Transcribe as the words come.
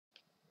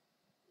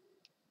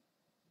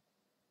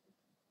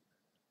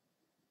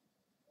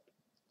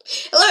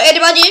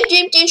everybody, I'm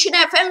Jim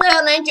Cherniaiev, family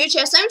online church.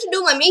 It's time to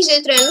do my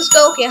music trend. Let's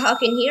go. Okay, how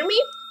can you hear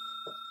me?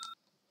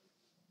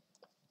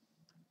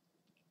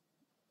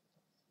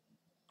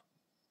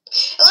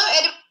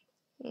 Hello,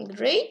 everybody.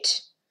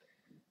 Great.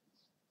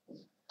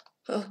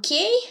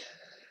 Okay.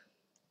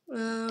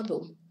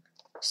 Boom.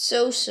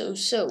 So,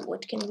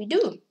 what can we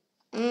do?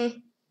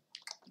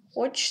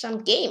 Watch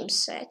some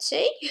games, I'd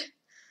say.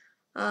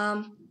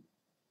 I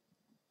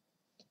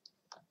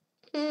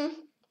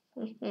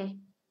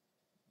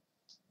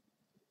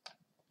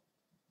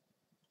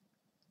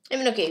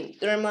mean, okay,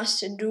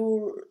 Grandmaster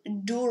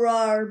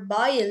Durar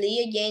Bailey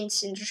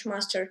against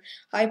International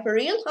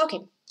Hyperreal. Okay.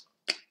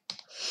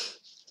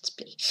 Let's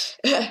play.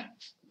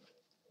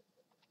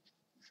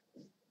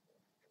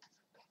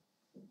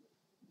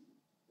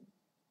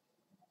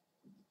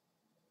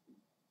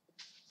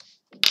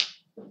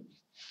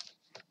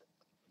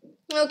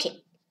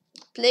 Okay.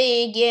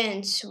 Play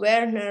against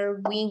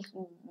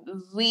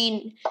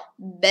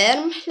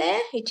WernerWingbermhle.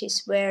 It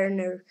is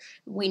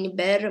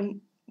WernerWingbermhle.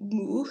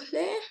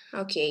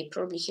 Okay,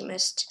 probably he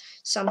messed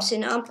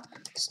something up.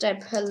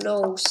 Step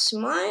hello,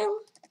 smile.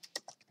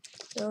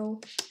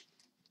 Oh,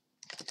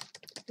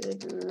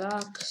 good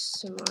luck,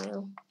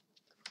 smile.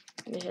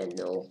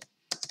 Hello.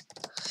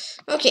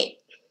 Okay.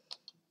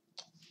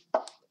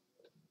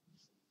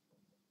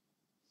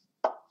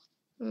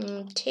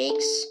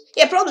 Takes.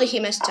 Yeah, probably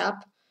he messed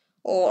up.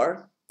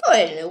 Or, oh,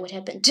 I don't know what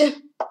happened.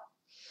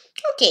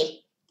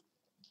 Okay.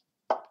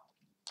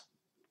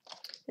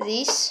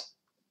 This.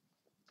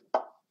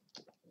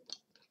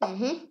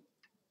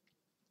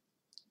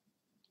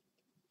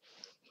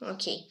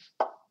 Okay.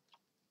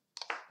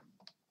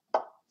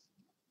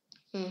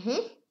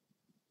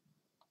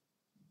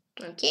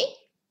 Okay.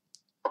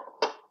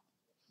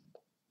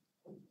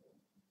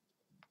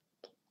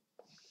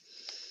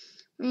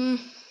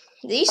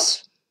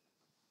 This.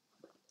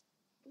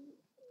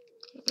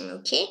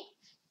 Okay.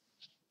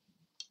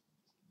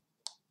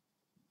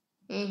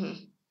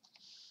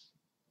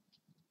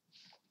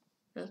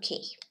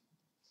 Okay.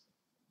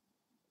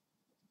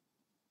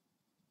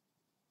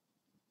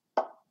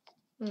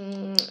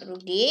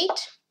 Rook d8.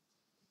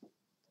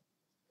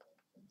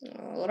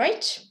 All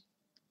right.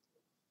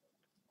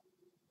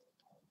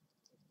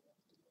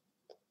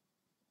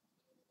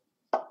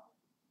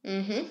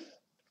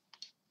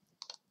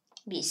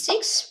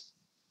 b6.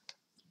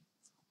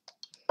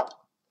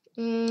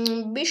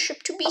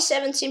 Bishop to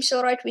b7 seems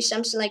alright with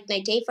something like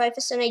knight a5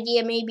 as an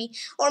idea, maybe.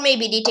 Or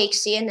maybe d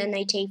takes c and then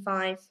knight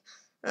a5.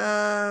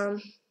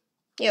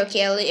 Yeah,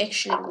 okay, I'll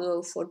actually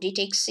go for d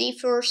takes c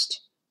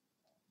first.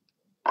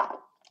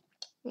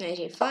 Knight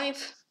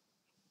a5.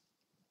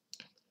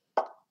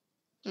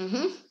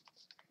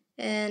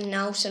 And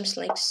now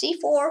something like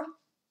c4.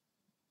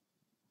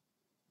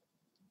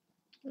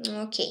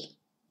 Okay.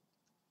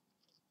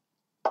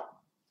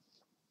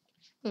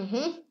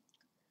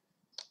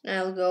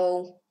 I'll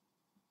go.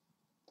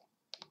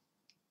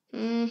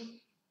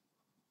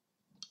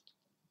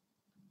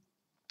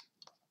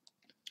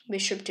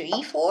 Bishop to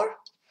e4.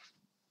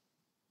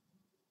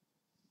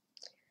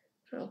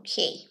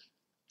 Okay.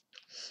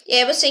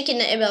 Yeah, I was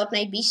thinking about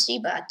knight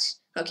b3, but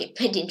okay,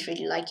 I didn't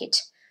really like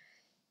it.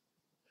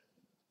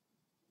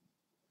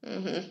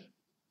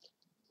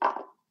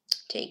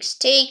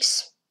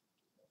 Takes.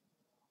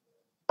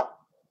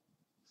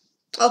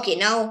 Okay,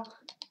 now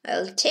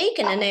I'll take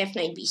and then I have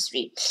knight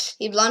b3.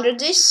 He blundered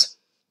this.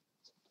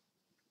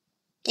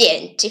 Yeah,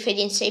 and if I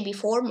didn't say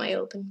before, my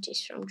opponent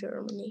is from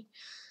Germany.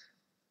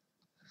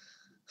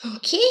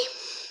 Okay.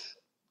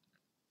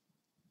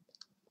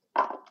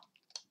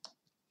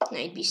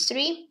 Knight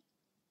b3.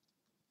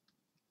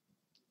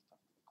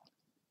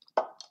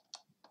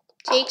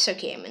 Takes.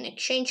 Okay, I'm gonna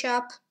exchange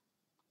up.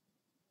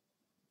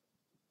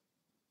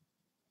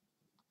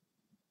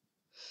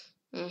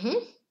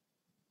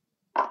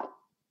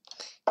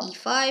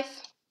 e5.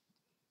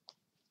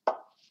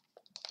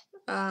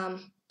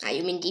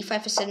 You mean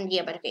d5 is an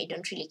idea, but okay, I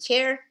don't really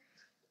care.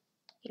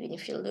 Even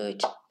if you'll do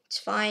it, it's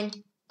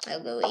fine.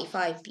 I'll go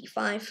a5,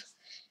 b5.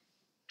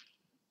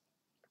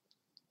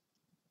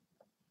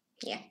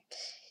 Yeah,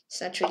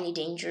 it's not really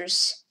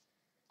dangerous.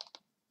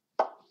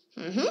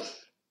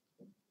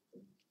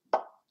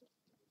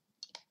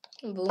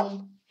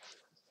 Boom.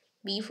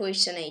 b4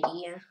 is an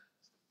idea.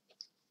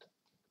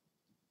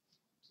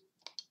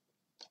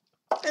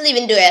 I'll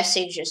even do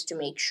f6 just to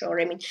make sure.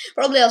 I mean,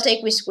 probably I'll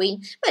take with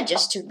queen, but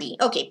just to be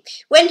okay.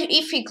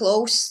 If he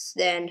closes,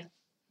 then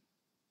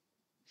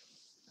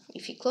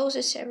if he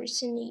closes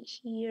everything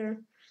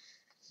here,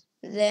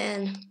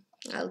 then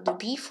I'll do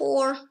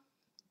b4.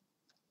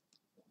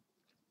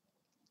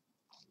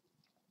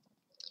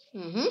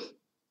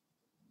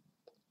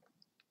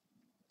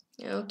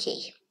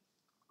 Okay.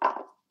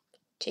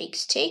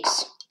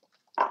 Takes.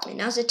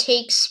 Another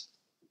takes.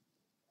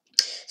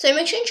 So I'm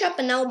exchange up,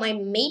 and now my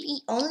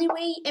maybe only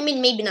way, I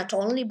mean maybe not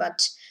only,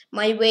 but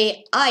my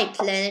way I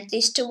plan at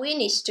least to win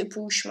is to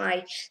push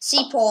my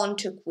c pawn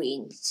to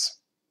queens.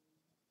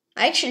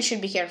 I actually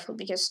should be careful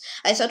because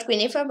I thought queen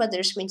a5, but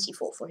there's queen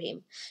c4 for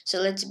him. So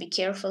let's be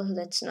careful.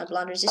 Let's not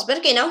blunder this. But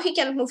okay, now he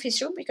cannot move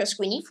his rook because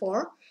queen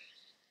e4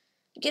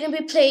 gonna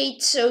be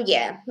played. So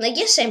yeah, I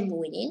guess I'm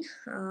winning.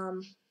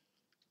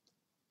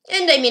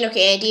 And I mean,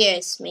 okay, idea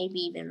is maybe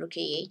even rook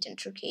a8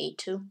 and rook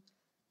a2.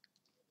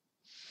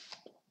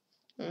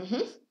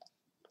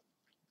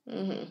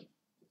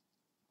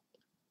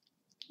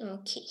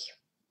 Okay.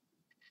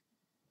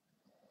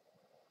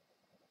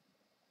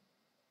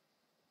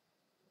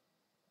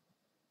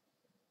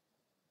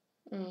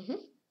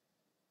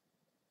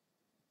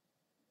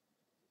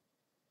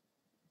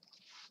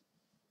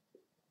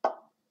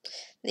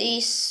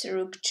 This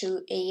rook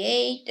to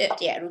a8.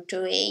 Yeah, rook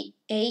to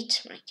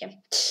a8. Okay.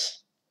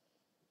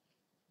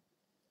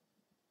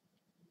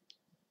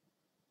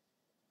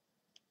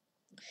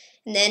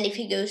 And then if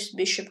he goes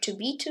bishop to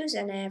b2,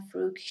 then I have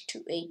rook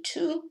to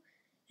a2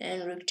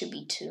 and rook to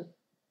b2.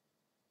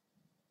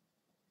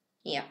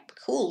 Yeah,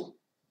 cool.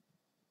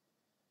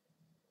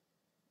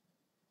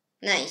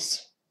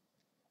 Nice.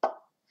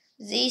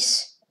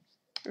 This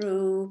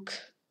rook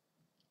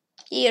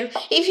here.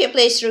 If you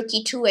place rook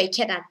e2, I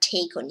cannot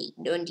take on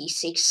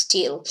d6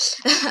 still.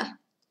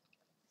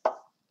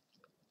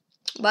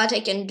 But I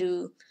can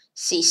do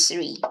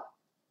c3.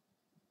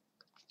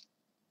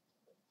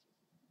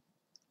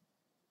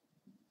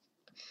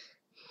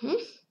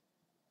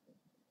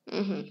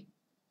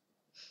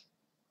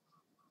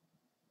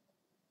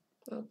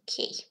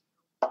 Okay.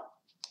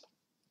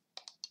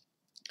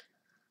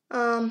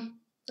 I'll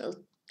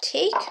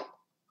take.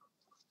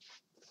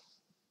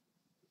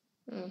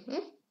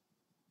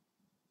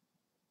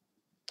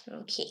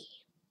 Okay.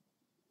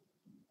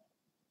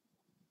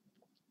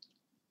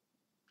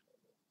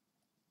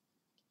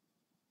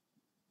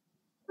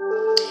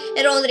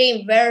 And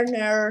only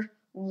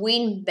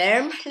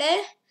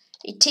WernerWingbermhle.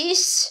 It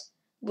is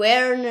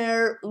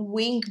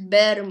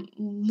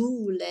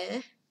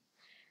WernerWingbermhle.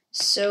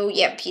 So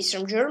yeah, he's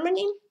from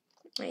Germany.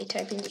 I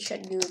type in the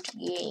chat, good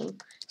game,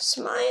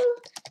 smile,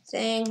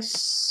 thanks,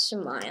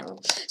 smile.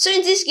 So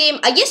in this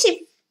game, I guess if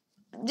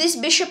this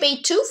bishop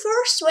a2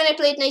 first, when I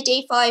played knight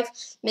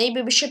a5,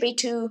 maybe bishop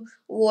a2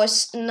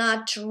 was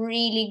not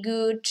really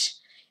good.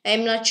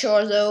 I'm not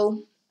sure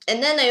though.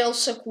 And then I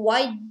also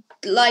quite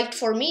liked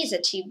for me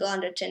that he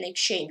blundered an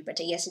exchange, but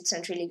I guess it's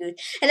not really good.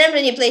 And then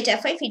when he played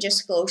f5, he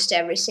just closed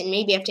everything.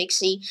 Maybe f takes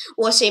c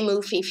was a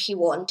move if he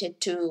wanted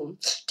to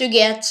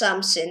get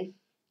something.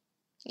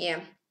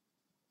 Yeah.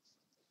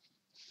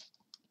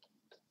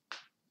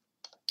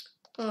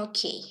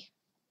 Okay.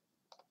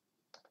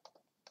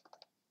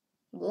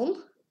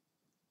 Boom.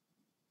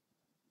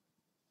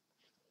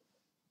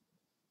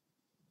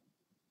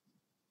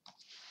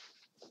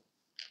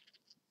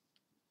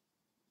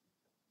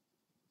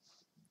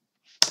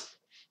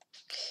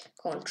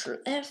 Control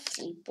F,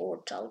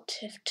 import out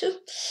F2.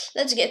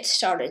 Let's get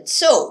started.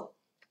 So,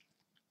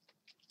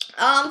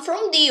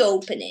 from the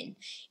opening,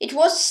 it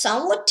was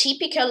somewhat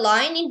typical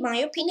line in my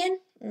opinion.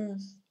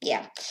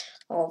 Yeah,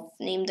 of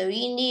name the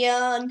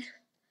Indian,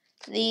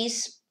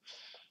 these,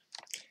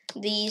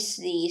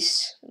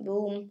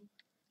 boom.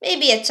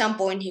 Maybe at some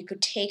point he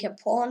could take a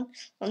pawn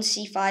on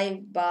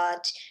c5,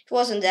 but it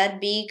wasn't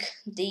that big.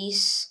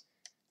 These,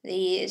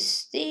 knight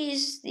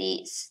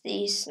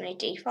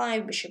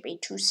a5, bishop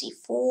a2,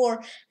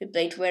 c4. We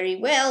played very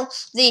well.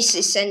 This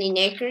is an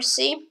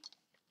inaccuracy.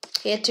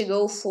 He had to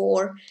go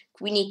for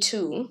queen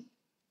e2.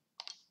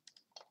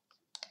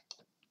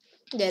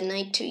 Then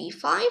knight to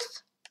e5,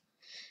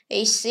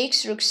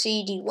 a6, rook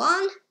c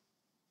d1,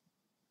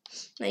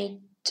 knight,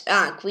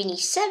 queen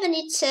e7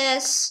 it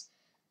says,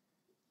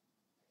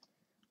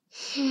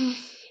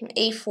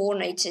 a4,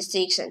 knight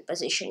c6, and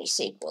position is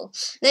equal.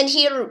 Then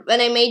here, when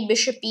I made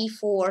bishop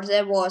e4,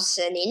 there was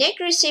an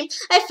inaccuracy.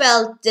 I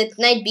felt that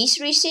knight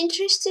b3 is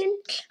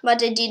interesting,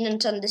 but I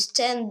didn't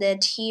understand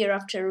that here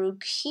after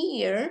rook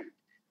here,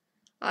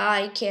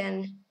 I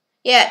can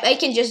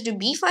just do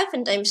b5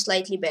 and I'm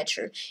slightly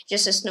better.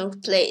 Just as no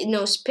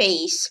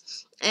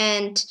space.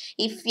 And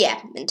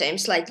and I'm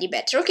slightly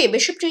better. Okay,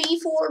 bishop to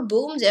e4,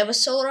 boom, that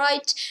was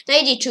alright.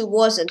 Knight e2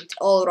 wasn't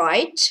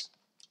alright.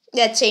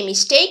 That's a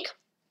mistake.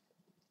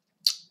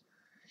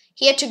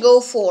 He had to go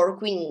for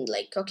queen,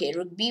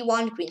 rook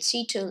b1, queen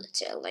c2, let's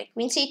say I like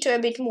queen c2 a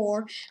bit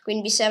more,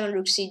 queen b7,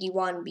 rook c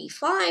d1,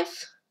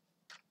 b5,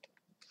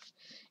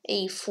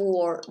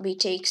 a4, b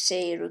takes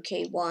a, rook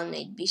a1,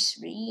 knight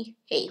b3,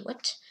 hey,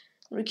 what?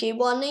 Rook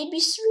a1, knight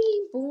b3,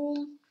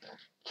 boom,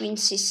 queen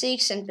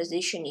c6, and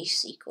position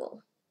is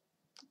equal,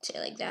 let's say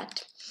like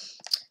that.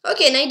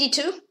 Okay, knight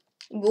d2,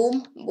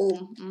 boom,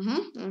 boom,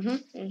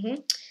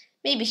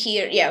 maybe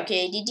here,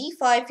 okay,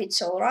 d5,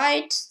 it's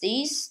alright,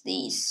 this,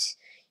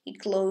 he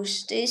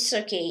closed this.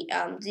 Okay,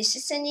 this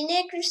is an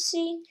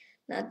inaccuracy,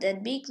 not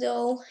that big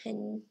though,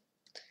 and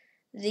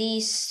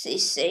this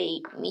is a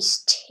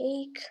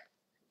mistake.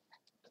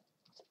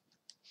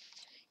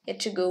 Had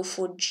to go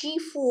for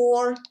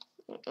g4,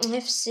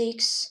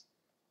 f6,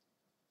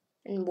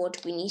 and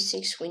what, queen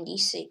e6, queen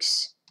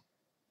d6,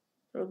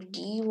 rook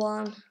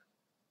d1,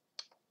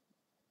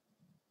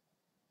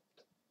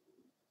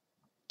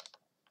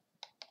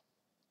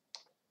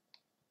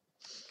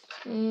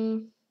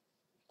 h4,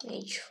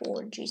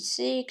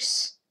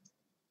 g6.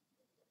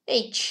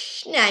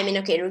 I mean,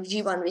 okay, rook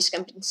g1 with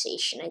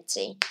compensation, I'd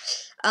say.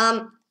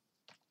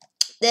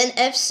 Then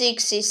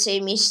f6 is a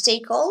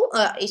mistake.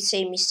 It's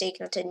a mistake,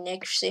 not an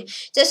accuracy.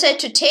 Decide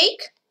to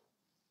take.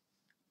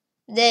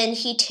 Then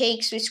he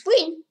takes with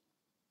queen.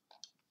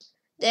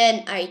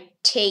 Then I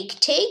take.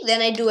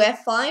 Then I do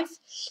f5.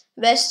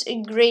 Best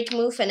great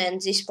move, and then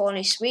this pawn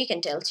is weak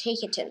until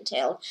take it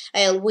until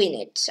I'll win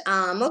it.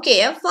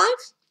 Okay,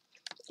 f5.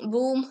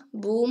 Boom,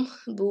 boom,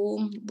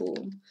 boom,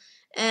 boom.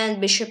 And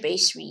bishop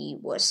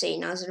a3 was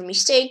another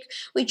mistake,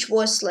 which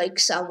was like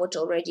somewhat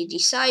already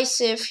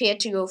decisive. He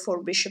had to go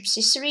for bishop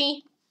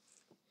c3.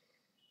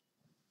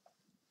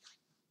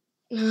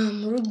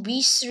 Rook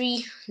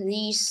b3,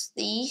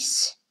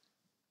 these.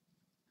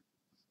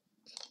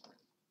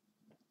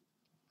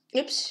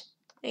 Oops,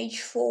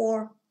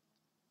 h4.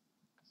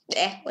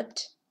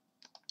 What?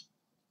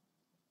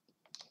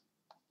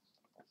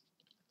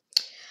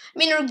 I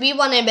mean, rook b1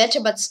 I better,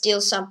 but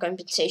still some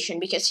compensation,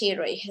 because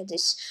here I had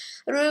this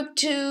rook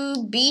to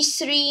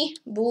b3,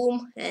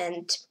 boom,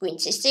 and queen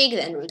c6,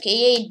 then rook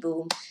a8,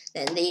 boom,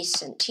 then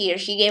this, and here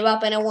he gave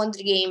up and I won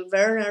the game.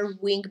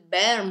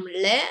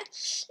 WernerWingbermhle.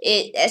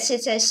 As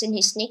it says in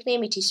his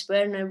nickname, it is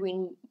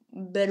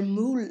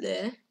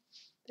WernerWingbermhle.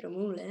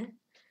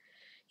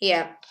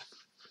 Yeah.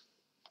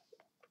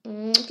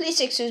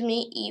 Please excuse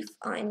me if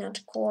I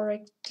not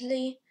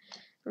correctly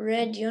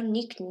read your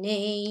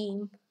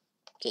nickname.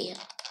 Okay,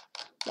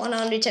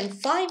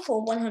 105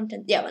 or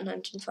 100? Yeah,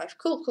 105.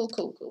 Cool.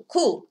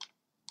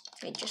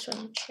 I just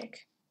want to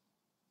check.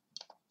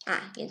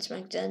 Against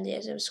McDonald,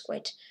 yes, it was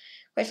quite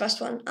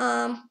fast one.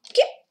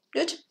 Okay,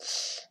 good.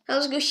 Now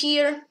let's go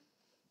here.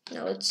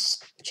 Now let's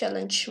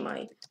challenge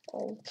my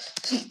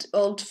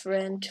old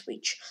friend,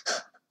 which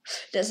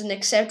doesn't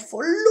accept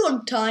for a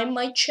long time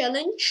my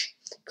challenge.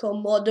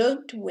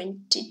 Commodore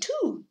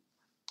 22.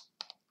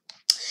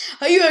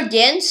 Are you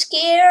again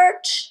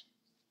scared?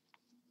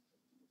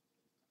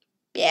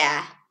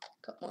 Yeah,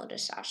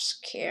 Commodores are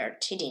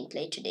scared. He didn't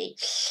play today.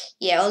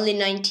 Yeah, only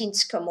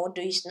 19th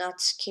Commodore is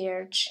not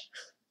scared.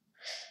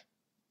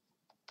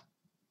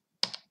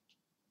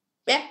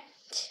 Yeah.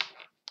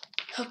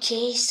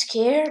 Okay,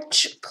 scared.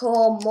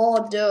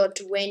 Commodore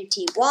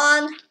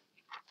 21.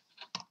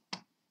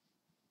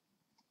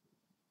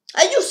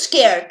 Are you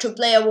scared to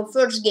play our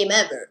first game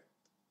ever?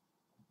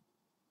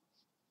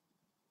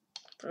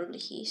 Probably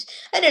he's.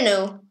 I don't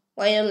know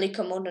why only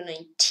Commodore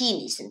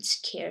 19 isn't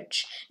scared.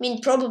 I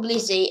mean, probably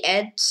they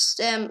add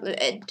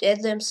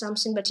them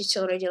something, but it's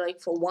already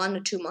like for 1 or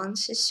 2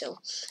 months, so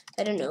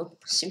I don't know.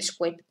 Seems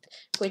quite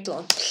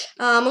long.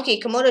 Okay,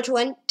 Commodore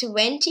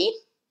 20.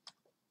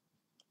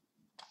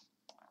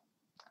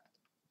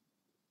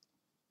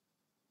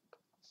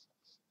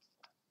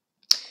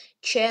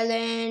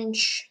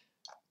 Challenge.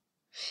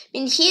 I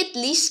mean, he at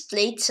least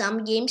played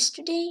some games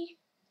today,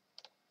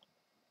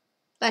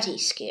 but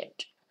he's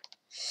scared.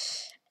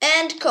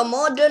 And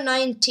Commodore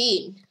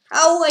 19.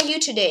 How are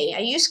you today?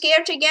 Are you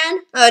scared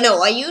again?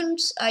 No, are you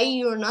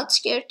not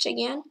scared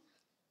again?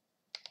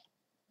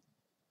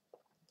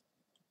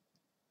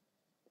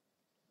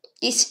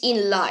 It's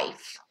in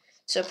life,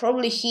 so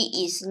probably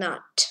he is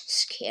not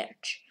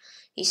scared.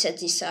 He's at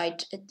the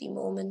side at the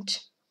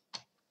moment.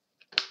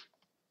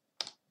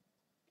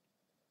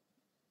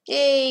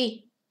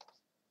 Yay!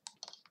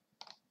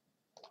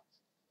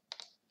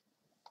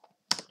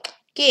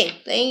 Okay,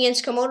 playing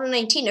against Commodore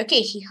 19.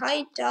 Okay, he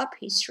hiked up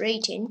his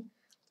rating.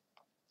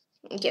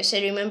 I guess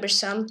I remember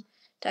some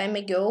time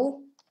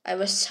ago I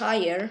was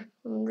higher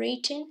on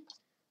rating.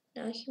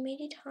 Now he made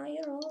it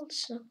higher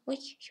also.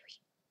 Wait.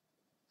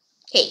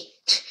 Hey,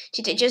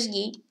 did I just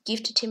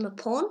gifted him a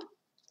pawn?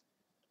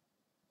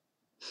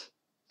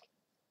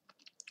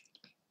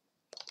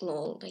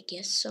 Lol, I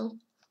guess so.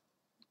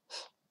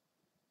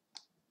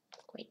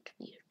 Quite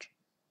weird.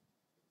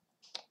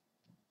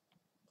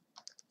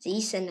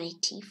 This is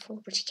knight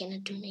e4, but he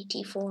cannot do knight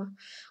e4.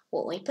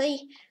 What I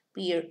play?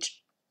 Weird.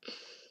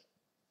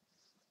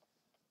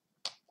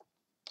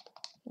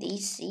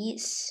 This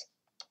is...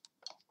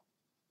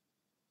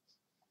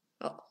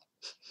 Oh.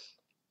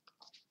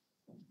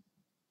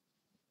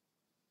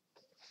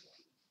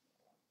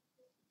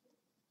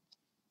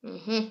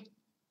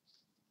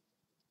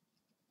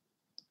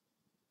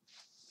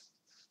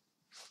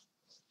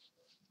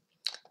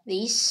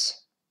 This.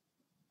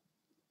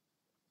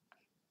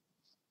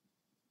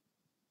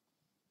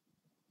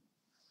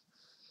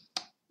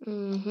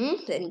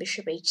 Then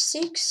bishop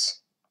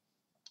h6.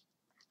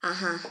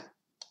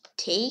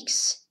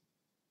 Takes.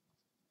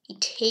 He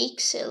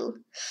takes.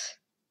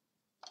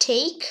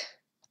 Take.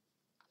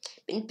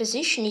 In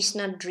position is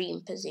not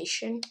dream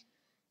position.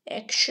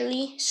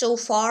 Actually, so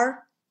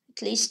far,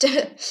 at least.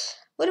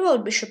 What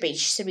about bishop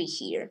h3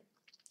 here?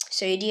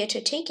 So idea to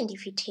take, and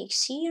if he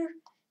takes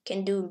here,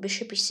 can do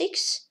bishop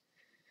e6.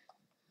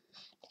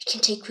 He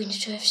can take queen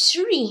to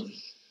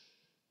f3.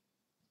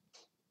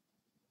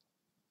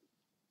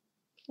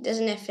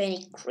 Doesn't have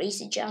any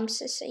crazy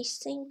jumps, I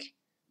think.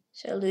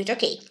 So I'll do it.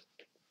 Okay.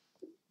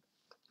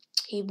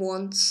 He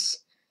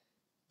wants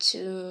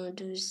to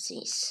do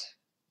this.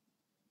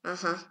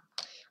 So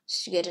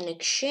to get an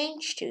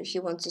exchange to, he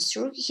wants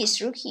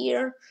his rook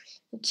here.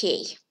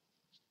 Okay.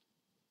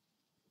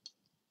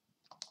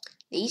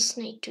 This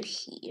knight to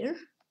here.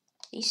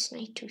 This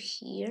knight to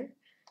here.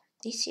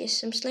 This here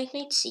seems like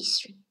knight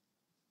c3.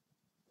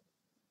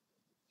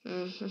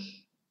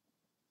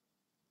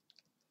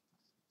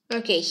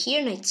 Okay,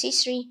 here knight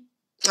c3.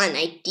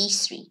 Knight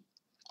d3.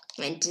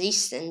 And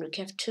this, then rook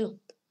f2.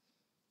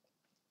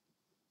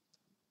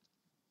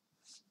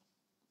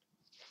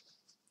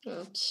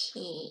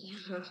 Okay,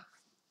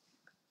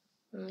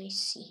 I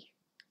see.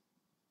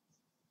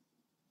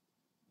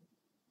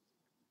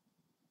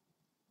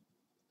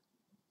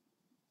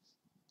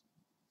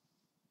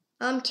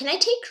 Can I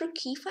take rook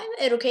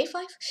e5? Rook a5?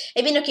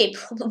 I mean, okay,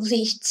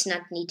 probably it's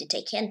not needed.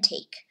 I can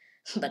take,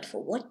 but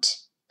for what?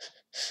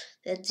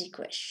 That's the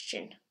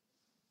question.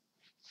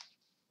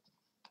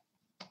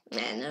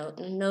 Nah,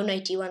 no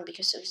knight e1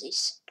 because of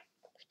this.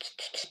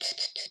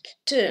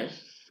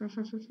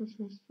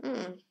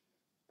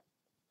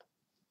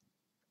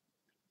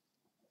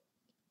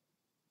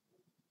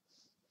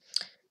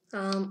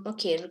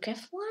 Okay, rook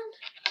f1.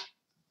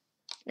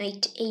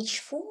 Knight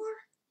h4.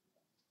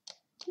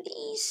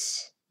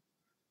 Please.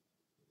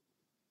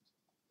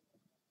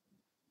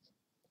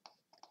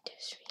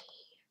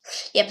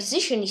 Yeah,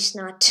 position is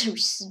not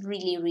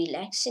really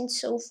relaxing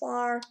so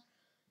far.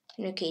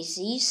 Okay,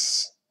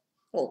 this.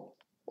 Oh.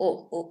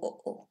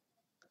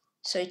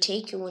 So I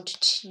take you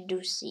wanted to do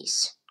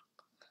this.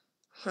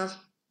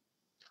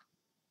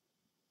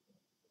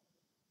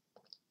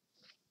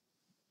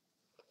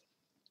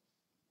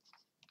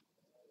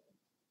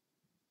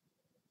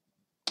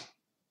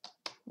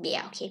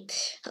 Yeah, okay.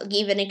 I'll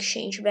give an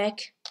exchange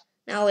back.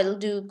 Now I'll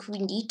do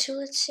queen d2,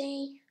 let's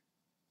say.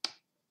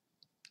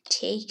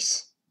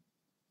 Takes.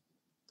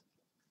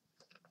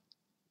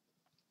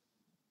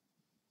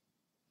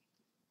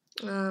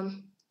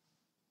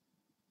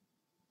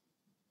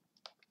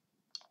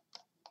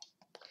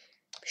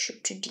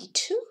 Bishop to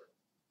d2.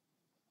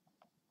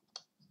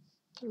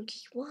 Rook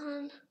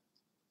e1.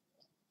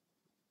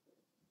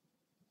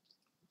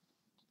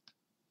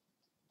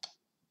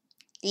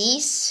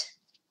 This.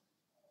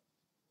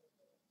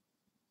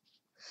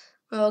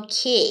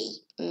 Okay,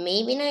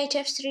 maybe knight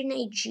f3,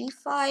 knight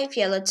g5.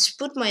 Yeah, let's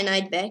put my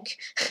knight back.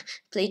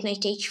 Played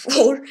knight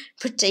h4,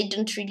 but I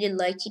don't really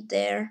like it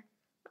there.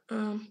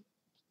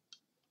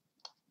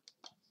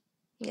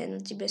 Yeah,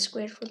 not the best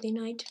square for the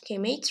knight. Okay,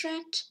 mate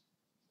threat.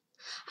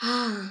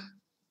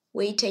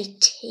 Wait, I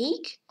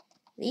take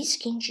this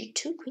king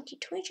g2, queen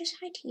d2. I just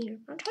hide here,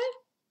 aren't I?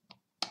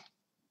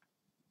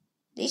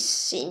 This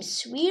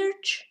seems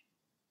weird.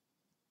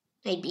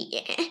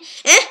 Maybe.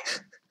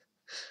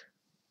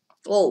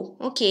 Oh,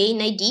 okay.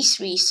 Knight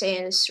d3 is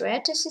a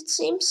threat, as it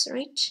seems,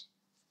 right?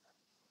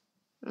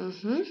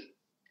 I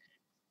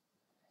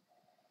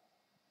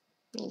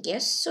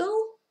guess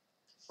so.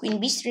 Queen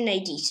b3,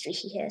 knight d3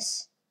 he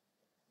has.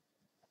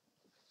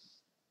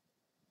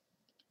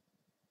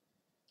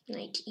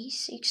 Knight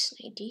e6,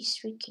 knight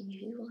d3, king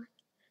g1.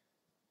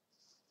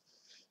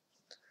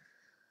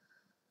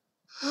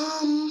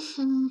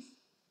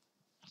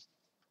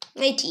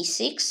 Knight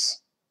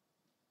e6,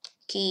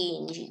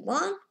 king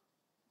g1.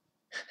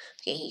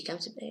 Okay, he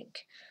comes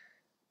back.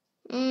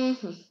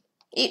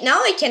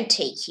 Now I can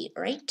take here,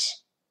 right?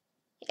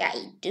 Yeah,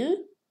 I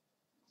do.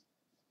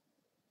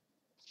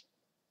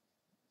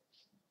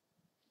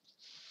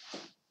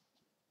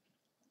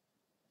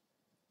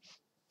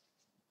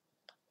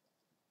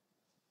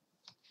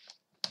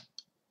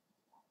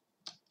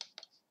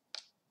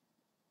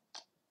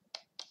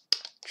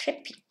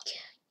 Trippy.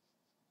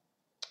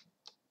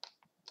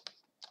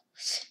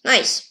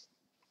 Nice.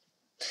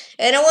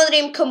 And I wanted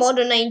him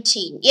Komodo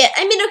 19. Yeah,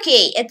 I mean,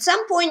 okay, at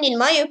some point, in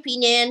my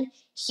opinion,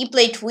 he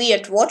played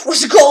weird. What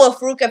was goal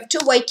of rook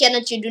f2? Why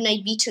cannot you do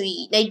knight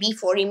b2, knight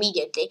b4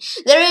 immediately?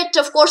 There it,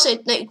 of course,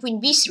 at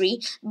queen b3,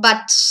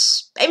 but,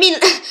 I mean,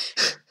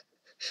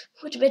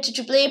 would better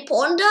to play a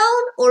pawn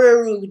down or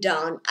a rook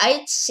down?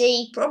 I'd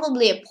say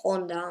probably a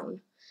pawn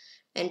down.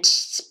 And it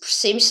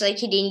seems like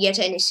he didn't get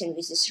anything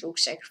with this rook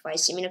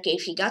sacrifice. I mean, okay,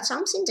 if he got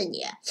something, then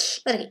yeah.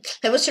 But okay,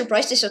 I was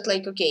surprised. I thought,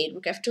 like, okay,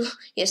 rook f2,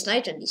 yes,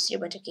 knight on d3,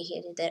 but okay, he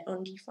did that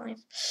on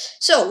d5.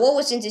 So, what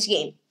was in this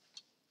game?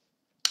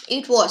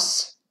 It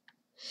was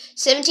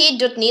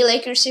 78.nil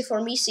accuracy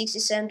for me,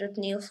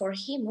 67.nil for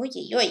him.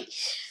 Oi.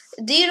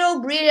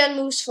 0 brilliant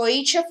moves for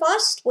each of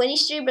us,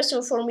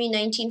 23% for me,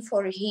 19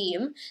 for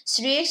him,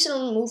 3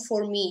 excellent moves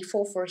for me,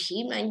 4 for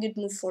him, 9 good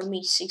moves for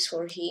me, 6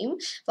 for him,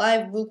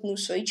 5 good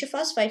moves for each of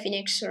us, 5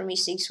 inexes for me,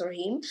 6 for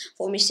him,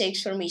 4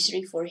 mistakes for me,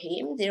 3 for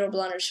him, 0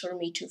 blunders for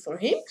me, 2 for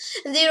him,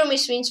 0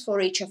 miswins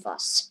for each of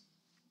us.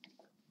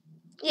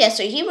 Yeah,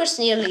 so he was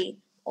nearly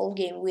all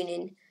game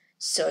winning,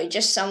 so he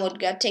just somewhat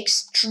got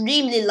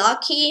extremely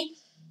lucky.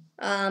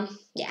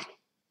 Yeah.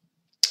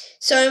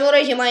 So I'm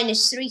already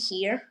 -3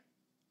 here.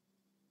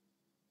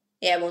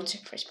 Yeah, I won't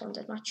respond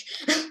that much.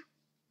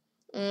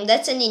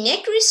 That's an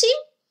inaccuracy.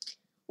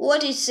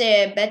 What is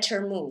a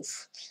better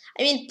move?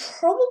 I mean,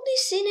 probably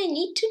thing I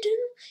need to do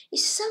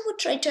is somewhat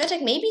try to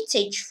attack. Maybe it's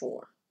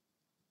h4.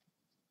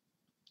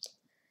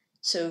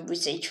 So with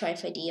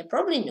h5 idea,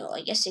 probably no.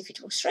 I guess if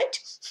it was right,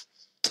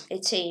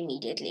 I'd say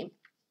immediately.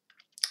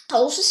 I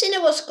also think I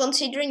was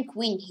considering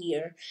queen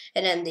here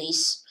and then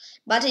this,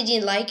 but I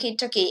didn't like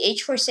it. Okay,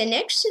 h4 say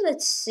next.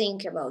 Let's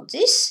think about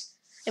this.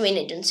 I mean,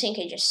 I don't think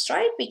I just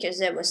tried because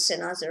that was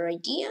another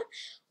idea.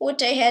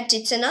 What I had,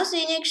 it's another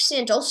next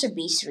and also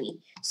b3.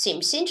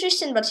 Seems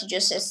interesting, but it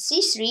just says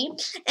c3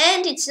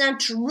 and it's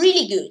not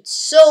really good.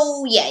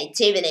 So yeah,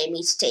 it's even a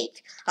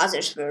mistake.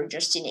 Others were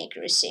just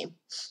inaccuracy.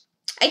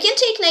 I can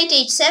take knight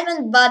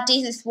h7, but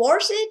is it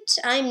worth it?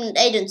 I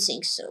don't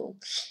think so.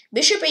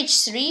 Bishop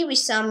h3 with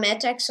some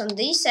attacks on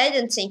this, I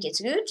don't think it's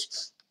good.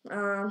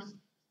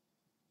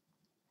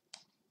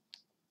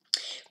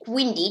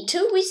 Queen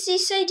d2 with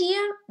this idea.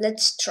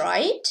 Let's try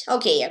it.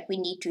 Okay, yeah,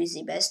 queen d2 is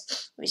the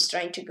best. We're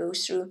trying to go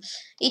through.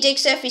 E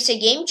takes f is a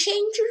game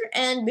changer,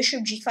 and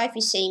bishop g5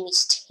 is a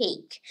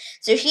mistake.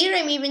 So here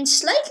I'm even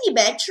slightly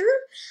better.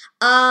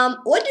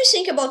 What do you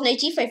think about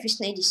knight e5 with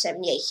knight d7?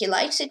 Yeah, he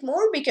likes it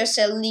more because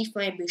I'll leave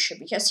my bishop.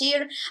 Because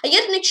here I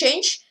get an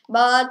exchange,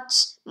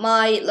 but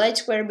my light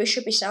square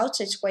bishop is out,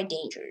 so it's quite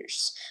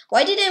dangerous.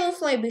 Why did I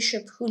move my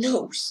bishop? Who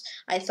knows?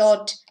 I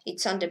thought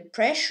it's under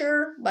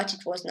pressure, but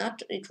it was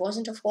not. It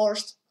wasn't, of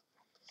course.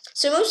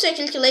 So most I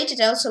calculated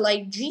also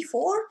like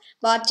g4,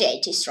 but yeah,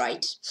 it is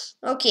right.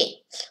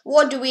 Okay,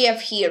 what do we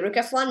have here? Rook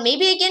f1,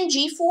 maybe again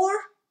g4,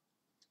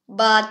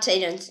 but I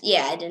don't.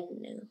 Yeah, I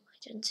don't know.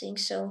 I don't think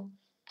so.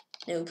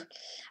 Nope.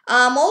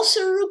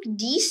 Also rook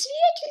d3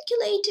 I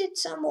calculated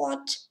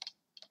somewhat.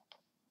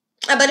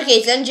 But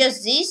okay, then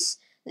just this.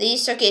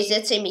 Okay,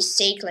 that's a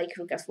mistake like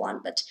rook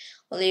f1, but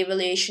the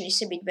evaluation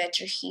is a bit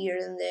better here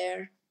than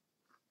there.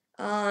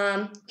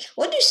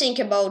 What do you think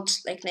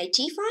about like knight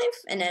e5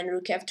 and then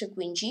rook f2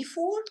 queen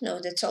g4? No,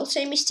 that's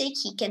also a mistake.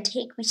 He can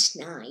take with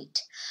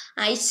knight.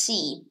 I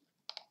see.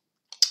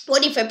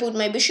 What if I put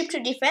my bishop to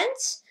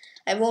defense?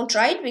 I won't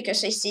try it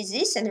because I see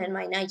this and then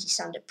my knight is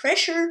under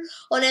pressure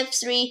on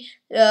f3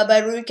 by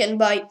rook and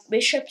by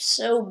bishop,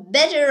 so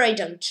better I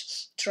don't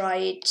try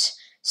it.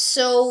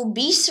 So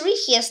b3,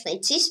 he has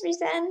knight c3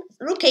 then,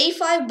 rook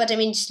a5, but I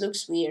mean this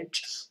looks weird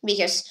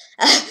because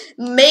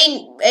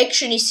main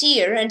action is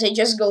here and I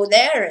just go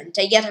there and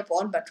I get a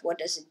pawn, but what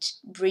does it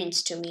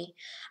brings to me?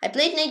 Did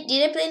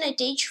I play knight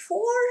h4?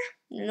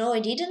 No, I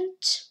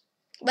didn't.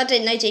 But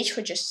then knight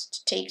h4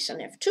 just takes on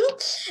f2.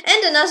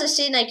 And another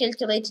thing I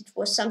calculated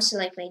was something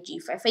like knight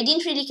g5. I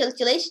didn't really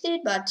calculate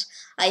it, but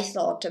I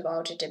thought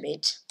about it a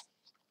bit.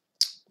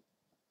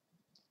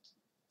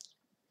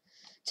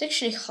 It's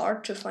actually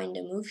hard to find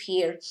a move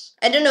here.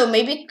 I don't know,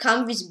 maybe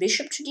come with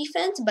bishop to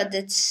defense, but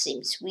that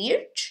seems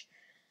weird.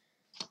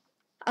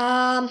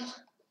 Rook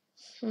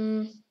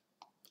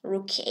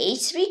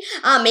a3.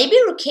 Maybe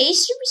rook a3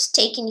 is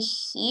taken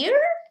here?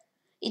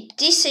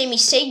 It is a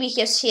mistake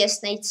because he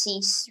has knight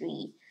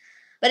c3.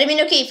 But I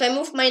mean, okay, if I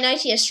move my knight,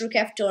 he has rook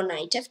f2 or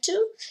knight f2.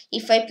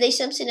 If I play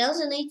something else,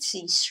 then knight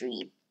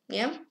c3.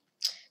 Yeah?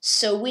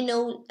 So we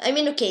know, I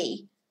mean,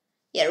 okay.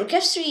 Yeah, rook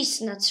f3 is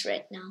not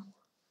threat now.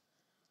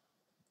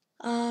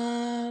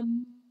 I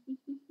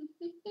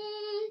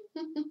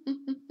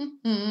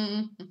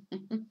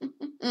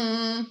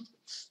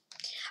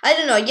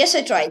don't know, I guess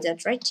I tried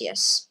that, right?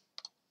 Yes.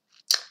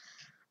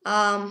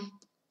 I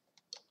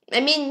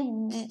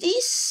mean,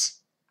 this,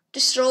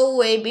 just throw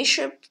away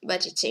bishop,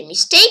 but it's a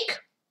mistake.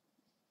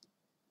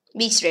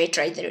 b3 I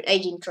tried there. I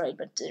didn't try it,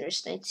 but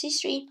there's knight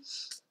c3.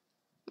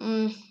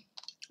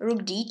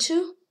 Rook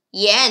d2.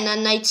 Yeah, and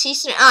then knight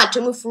c3.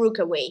 To move rook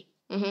away.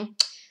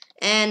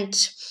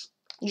 And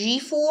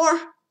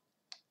g4.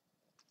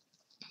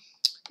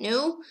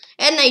 No.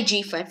 And knight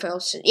g5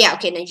 also. Yeah,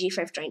 okay, knight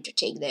g5 trying to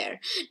take there.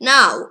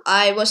 Now,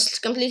 I was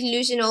completely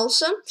losing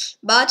also,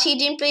 but he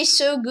didn't play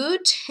so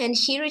good, and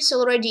here it's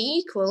already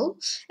equal.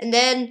 And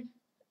then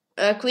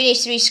queen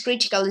h3 is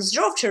critical, is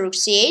dropped to rook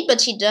c8,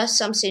 but he does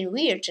something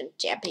weird, and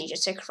yeah, he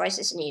just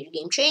sacrifices a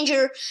game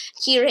changer.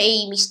 Here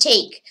a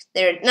mistake.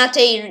 There, not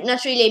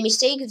really a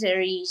mistake.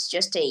 There is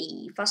just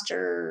a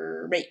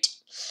faster rate.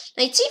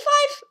 Knight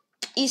c5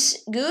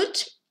 is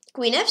good.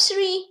 Queen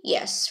f3,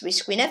 yes,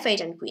 with queen f8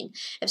 and queen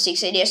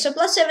f6 idea. So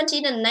plus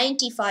 17 and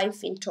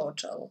 95 in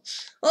total.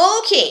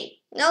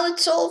 Okay, now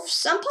let's solve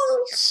some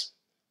puzzles,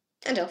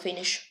 and I'll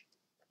finish.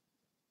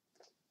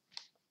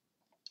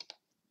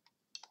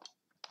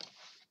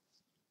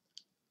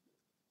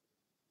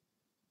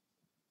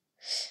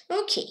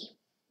 Okay.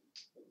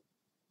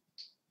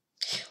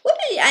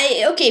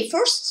 Okay,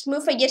 first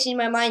move I get in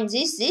my mind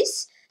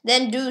this,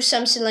 then do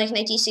something like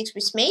knight e6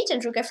 with mate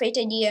and rook f8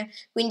 idea,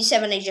 queen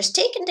d7 I just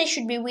take and I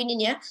should be winning,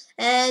 yeah.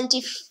 And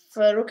if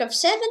rook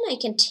f7 I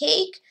can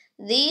take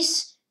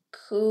this,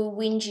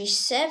 queen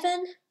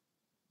g7,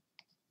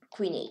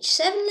 queen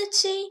h7 let's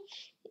say,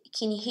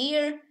 king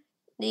here,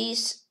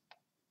 this,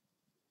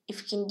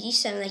 if king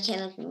d7 I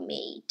cannot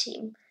mate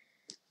him.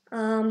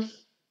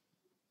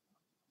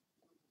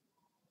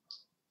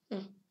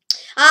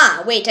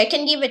 Wait, I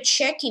can give a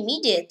check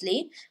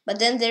immediately, but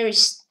then there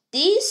is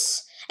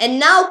this, And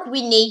now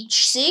queen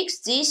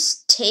h6,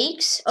 this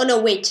takes, oh no,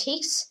 wait,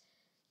 takes,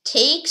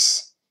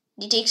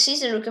 d takes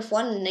 6 and rook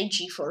f1 and knight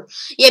g4.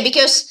 Yeah,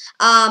 because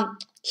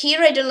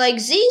here I don't like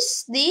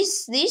this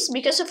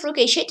because of rook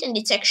h8 and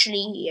it's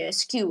actually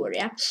skewer,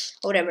 yeah,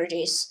 whatever it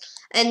is.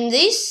 And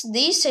this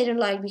I don't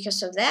like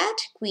because of that.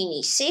 Queen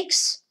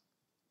e6.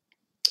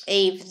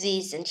 If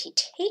this and he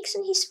takes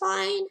and he's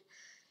fine.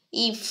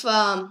 If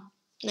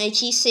knight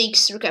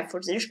e6, rook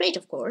f4, there's mate,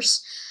 of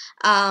course.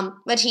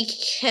 But he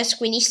has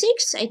queen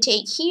e6. I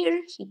take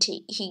here. He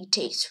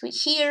takes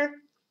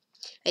here.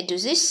 I do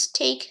this,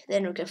 take,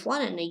 then rook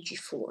f1 and knight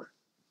g4.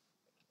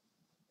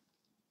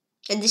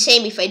 And the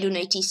same if I do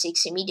knight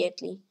e6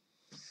 immediately.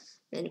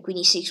 Then queen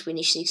e6,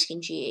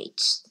 king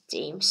g8.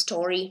 Same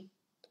story.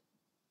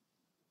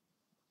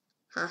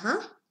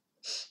 Uh-huh.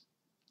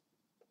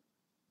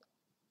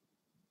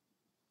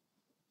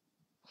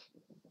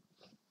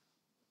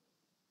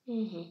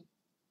 Mm-hmm.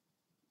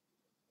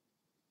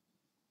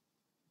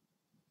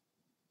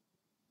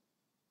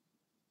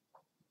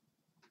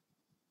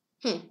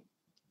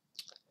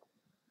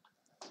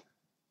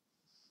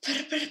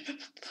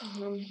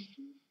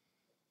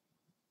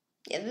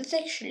 Yeah, that's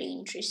actually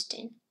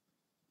interesting.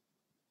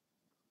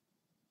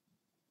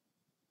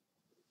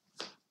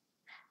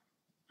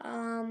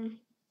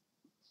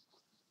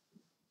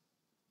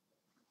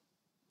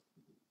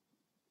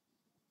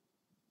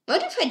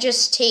 What if I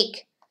just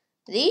take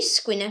this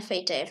queen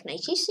f8, I have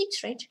knight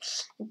e6, right?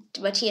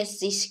 But he has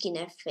this king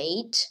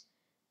f8.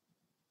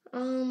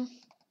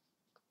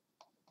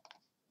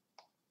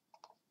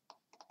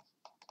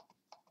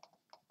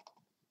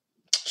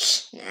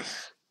 Nah.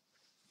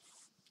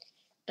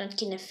 Not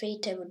king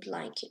f8, I would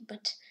like it,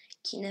 but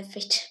king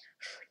f8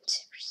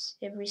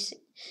 everything.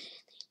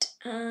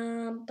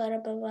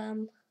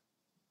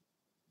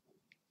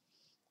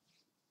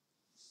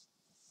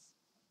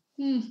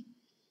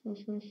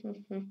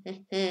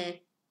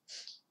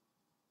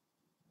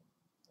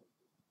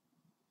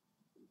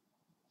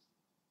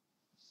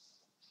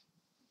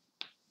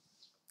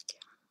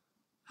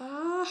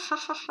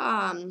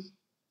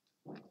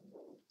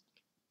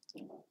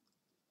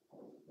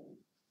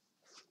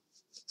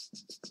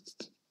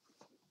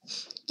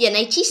 Yeah,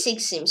 knight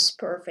e6 seems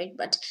perfect,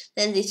 but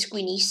then this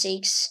queen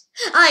e6.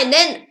 And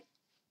then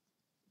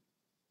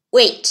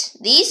wait,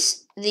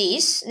 this,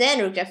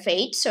 then rook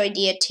f8. So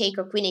idea take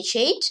a queen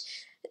h8.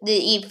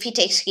 If he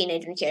takes king, I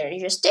don't care. I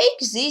just take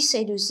this.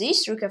 I do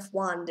this. Rook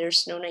f1.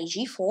 There's no knight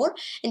g4.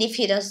 And if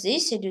he does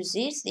this, I do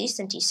this,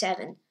 and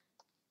t7.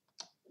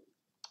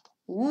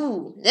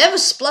 Ooh, that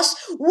was plus.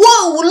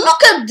 Whoa,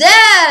 look at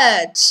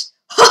that!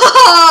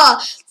 Ha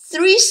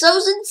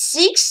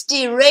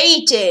 3060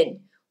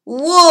 rated.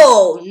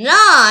 Whoa,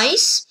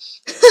 nice.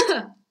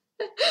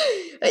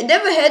 I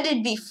never had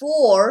it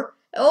before.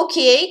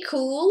 Okay,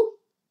 cool.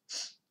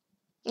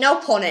 Now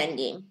pawn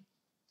endgame.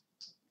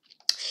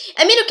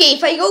 I mean, okay,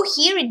 if I go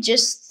here, it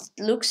just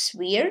looks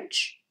weird.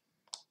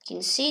 You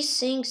can see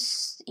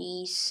things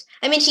is.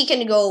 I mean, he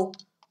can go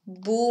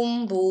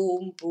boom,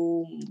 boom,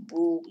 boom,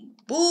 boom,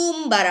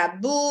 boom, bada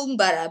boom,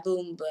 bada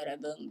boom, bada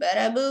boom,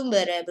 bada boom,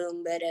 bada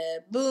boom,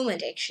 bada boom,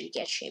 and actually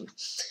catch him.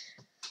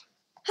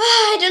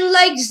 I don't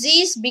like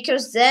this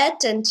because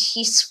that, and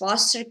he's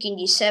faster. King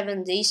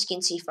d7, this,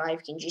 king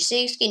c5, king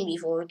g6, king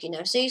b4, king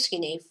f6,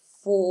 king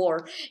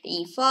a4,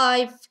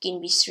 e5, king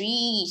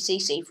b3,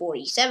 e6, a4,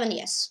 e7.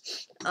 Yes.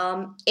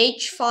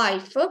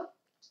 H5.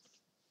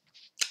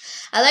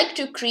 I like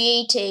to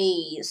create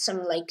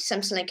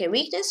something like a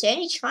weakness. Yeah,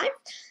 h5.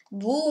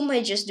 Boom.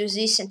 I just do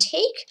this and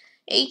take.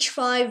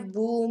 H5.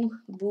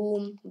 Boom,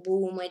 boom,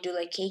 boom. I do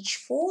like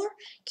h4,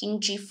 king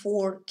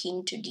g4,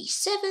 king to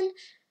d7.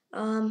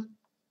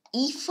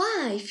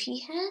 E5.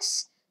 He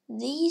has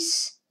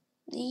these.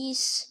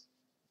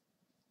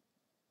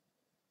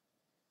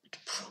 But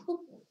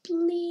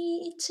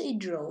probably it's a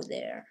draw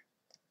there.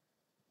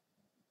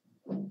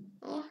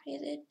 Or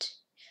is it?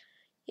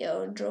 Yeah,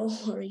 or draw,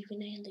 or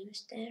even I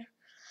lose there.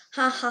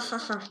 Ha ha ha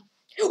ha.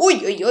 Oi,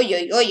 oi, oi,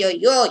 oi, oi, oi,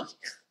 oi.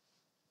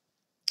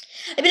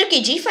 I mean,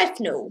 okay, g5,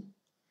 no.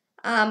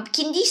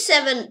 King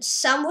d7,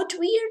 somewhat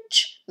weird.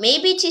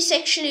 Maybe it is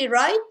actually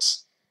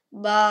right,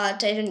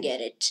 but I don't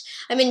get it.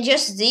 I mean,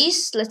 just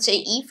this, let's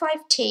say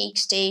e5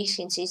 takes, king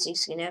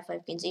c6, king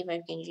f5, king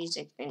c5, king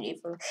g6, king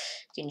d4,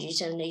 king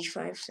g7,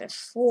 h5,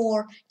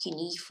 f4, king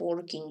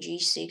e4, king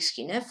g6,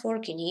 king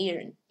f4, king here,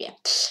 and yeah.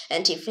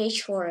 And if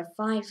h4,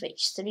 f5,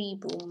 h3,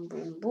 boom,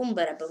 boom, boom,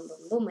 bada boom,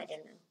 boom, boom, I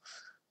don't know.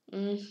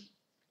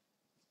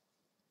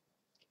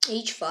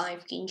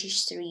 H5, king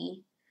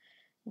g3,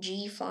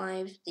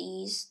 g5,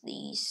 these.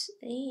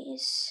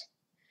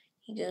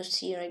 He goes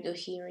here, I go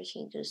here,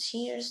 he goes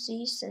here,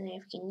 this, then I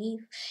have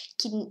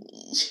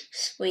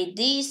wait,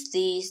 this,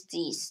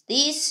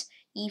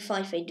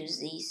 e5, I do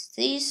this,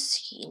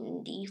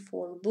 king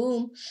d4,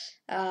 boom,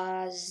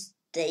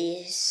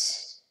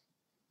 this,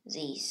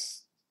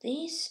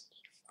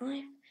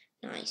 e5,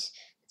 nice,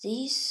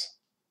 this,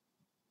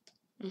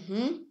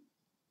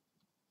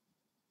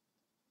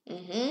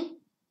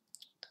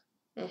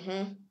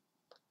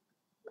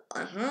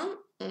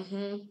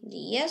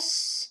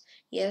 yes,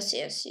 Yes,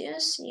 yes,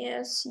 yes,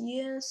 yes,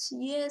 yes,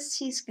 yes,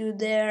 he's good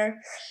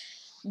there.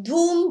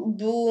 Boom,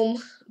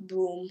 boom,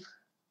 boom.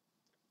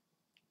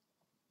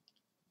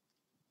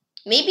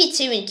 Maybe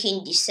it's even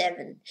king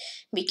d7,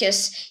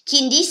 because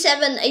king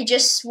d7 I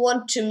just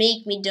want to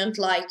make me don't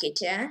like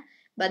it, yeah?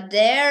 But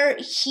there,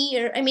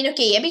 here, I mean,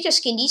 okay, yeah, because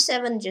king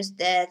d7 just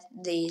that,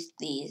 these,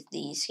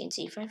 king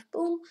c5,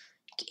 boom,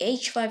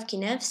 h5,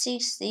 king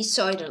f6, this,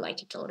 so I don't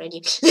like it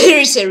already. There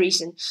is a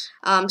reason.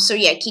 So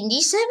yeah, king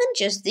d7,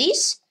 just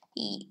this,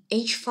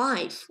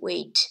 h5,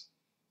 wait,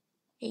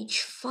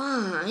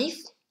 h5,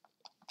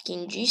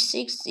 king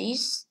g6,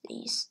 this,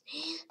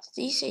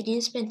 I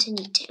didn't spend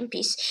any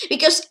tempies.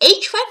 Because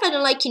h5 I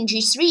don't like king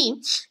g3,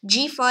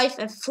 g5,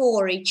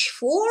 f4,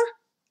 h4,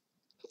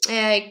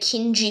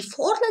 king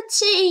g4, let's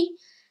say,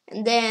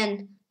 and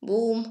then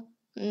boom,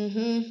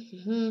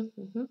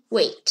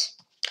 wait,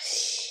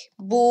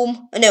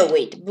 boom, no,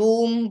 wait,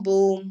 boom,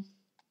 boom,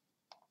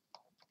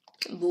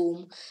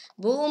 boom,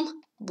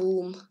 boom,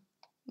 boom,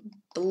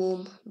 boom,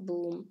 boom,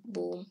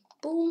 boom,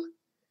 boom,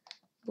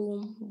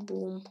 boom,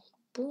 boom,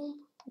 boom,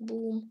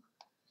 boom.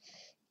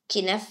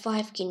 King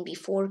f5, king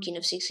b4, king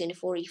f6, king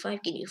f4,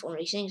 e5, king e4,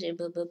 e6,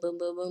 boom, boom, boom,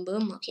 boom, boom,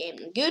 boom. Okay,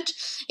 good.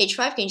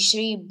 h5, king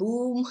g3,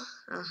 boom.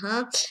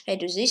 I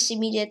do this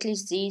immediately.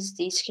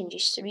 This, king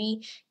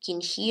g3,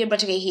 king here.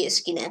 But okay,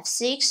 here's king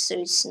f6, so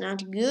it's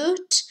not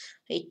good.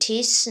 It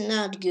is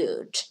not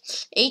good.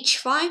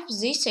 h5,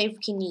 this, I have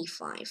king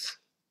e5.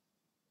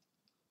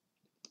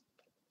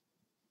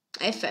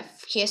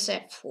 ff, here's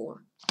f4.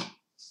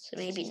 So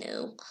maybe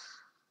no.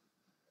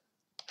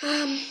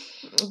 Boom,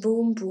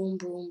 boom, boom,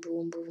 boom,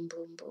 boom, boom,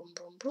 boom, boom,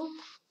 boom.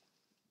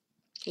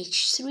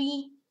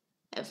 h3,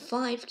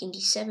 f5, king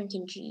d7,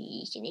 king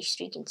g, king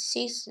h3, king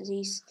 6,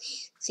 this,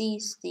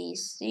 f6,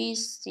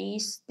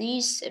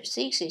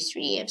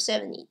 h3,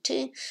 f7,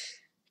 e2,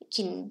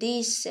 king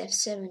this,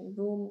 f7,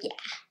 boom, yeah,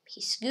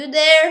 he's good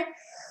there.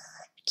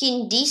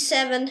 King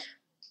d7,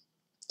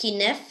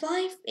 king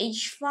f5,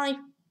 h5,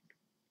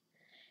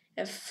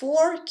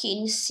 f4,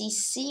 king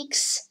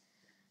c6,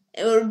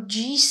 or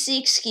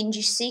g6, king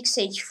g6,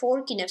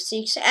 h4, king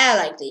f6, I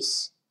like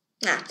this.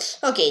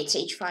 Okay, it's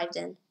h5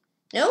 then.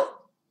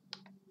 No?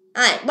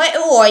 I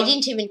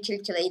didn't even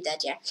calculate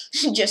that, yeah.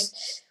 Just,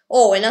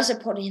 another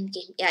pawn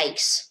endgame,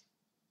 yikes.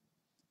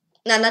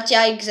 No, not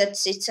yikes,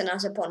 it's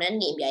another pawn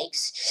endgame,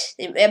 yikes.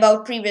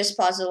 About previous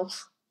puzzle.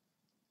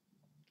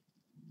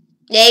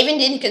 Yeah, I even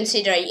didn't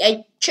consider it.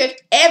 I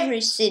checked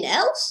everything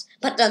else,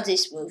 but not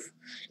this move.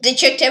 They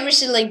checked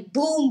everything like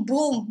boom,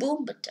 boom,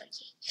 boom, but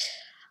okay.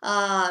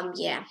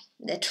 Yeah,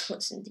 that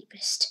wasn't the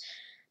best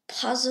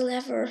puzzle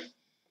ever.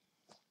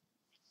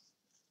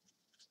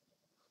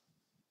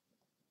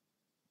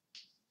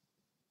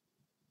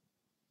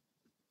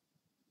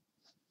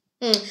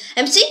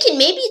 I'm thinking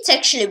maybe it's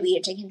actually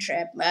weird.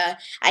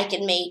 I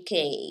can make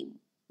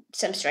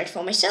some strat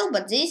for myself,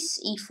 but this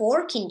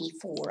e4, king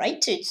d4,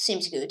 right? So it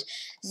seems good.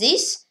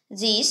 This,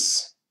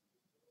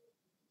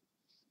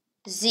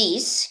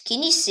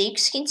 king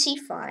e6, king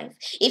c5.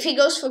 If he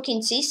goes for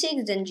king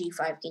c6, then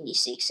g5, king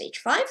d6,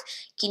 h5,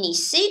 king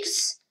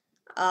e6.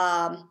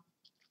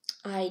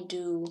 I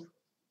do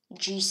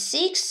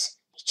g6,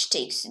 which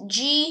takes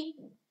g,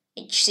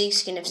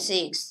 h6, king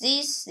f6,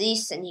 this,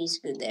 and he's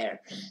good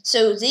there.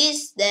 So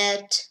this,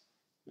 that,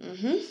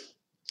 g5,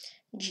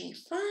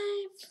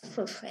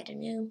 I don't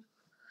know.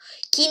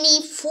 King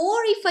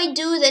e4, if I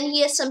do, then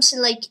he has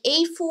something like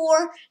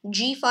a4,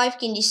 g5,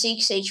 king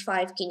d6,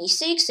 h5, king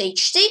e6,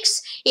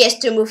 h6. He has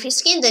to move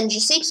his king, then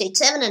g6,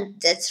 h7, and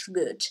that's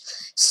good.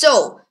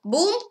 So,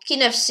 boom,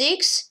 king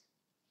f6,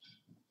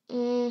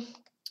 a4,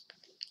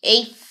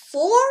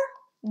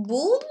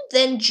 boom,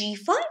 then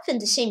g5,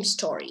 and the same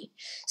story.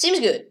 Seems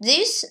good.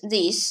 This,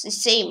 the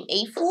same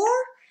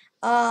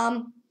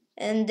a4,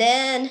 and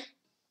then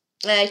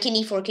king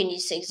e4, king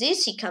e6,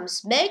 this, he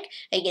comes back,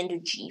 again to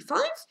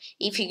g5.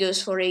 If he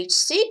goes for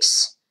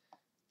h6,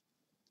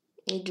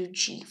 I do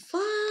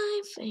g5,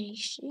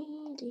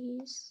 h3,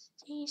 this,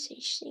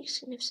 h6,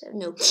 king f7,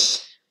 no,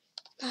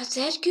 not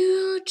that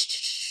good.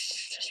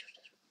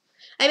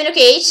 I mean,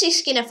 okay,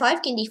 h6, king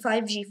f5, king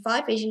d5,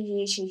 g5,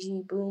 h6,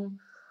 h6, boom,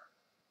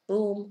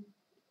 boom,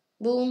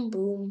 boom,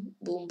 boom,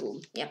 boom,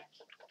 boom, yeah.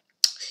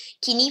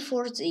 King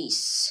e4,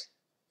 this.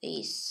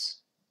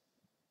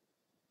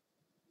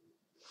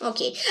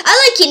 Okay,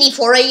 I like king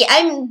e4.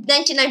 I'm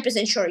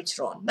 99% sure it's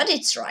wrong, but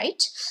it's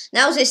right.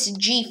 Now this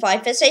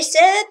g5, as I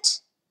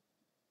said.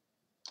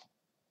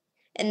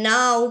 And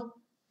now,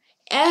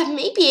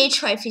 maybe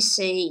h5 is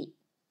a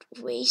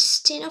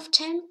wasting of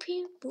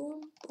tempi.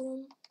 Boom,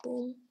 boom,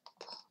 boom,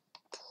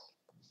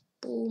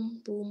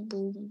 boom, boom,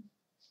 boom,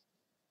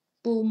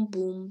 boom,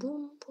 boom, boom,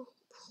 boom.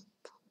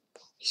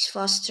 It's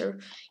faster.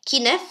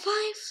 King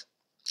f5.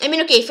 I mean,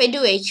 okay, if I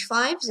do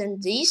h5, then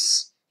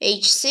this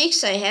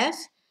h6 I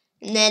have,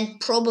 and then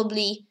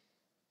probably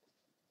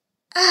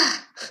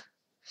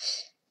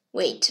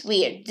wait,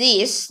 weird.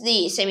 This, I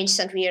mean, it's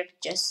not weird,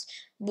 just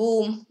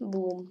boom,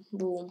 boom,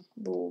 boom,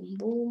 boom,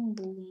 boom,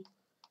 boom,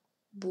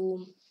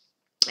 boom.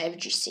 I have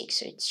g6,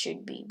 so it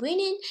should be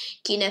winning.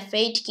 King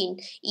f8, king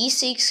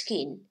e6,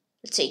 king,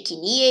 let's say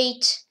king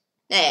e8.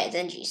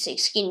 Then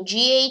g6, king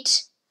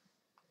g8.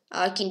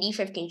 King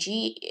d5, king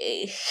king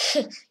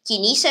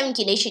e7,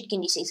 king h8,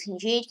 king d6, king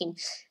g8, king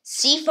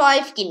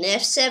c5, king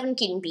f7,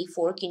 king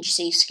b4, king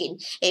g6, king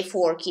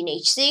a4, king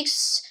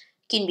h6,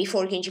 king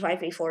b4, king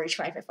g5, a4,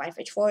 h5, f5,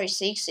 h4,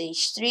 h6,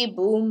 h3,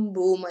 boom,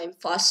 boom, I'm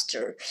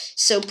faster.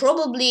 So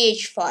probably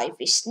h5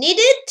 is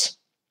needed.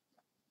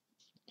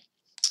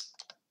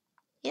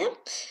 Yeah,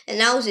 and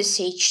now this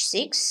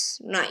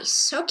h6,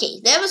 nice. Okay,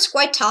 that was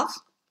quite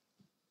tough.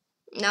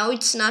 Now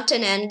it's not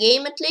an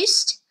endgame at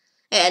least.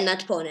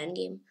 Not pawn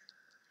endgame.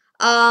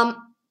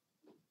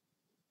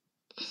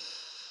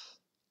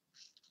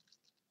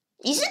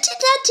 Isn't it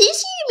that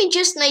easy? I mean,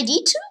 just knight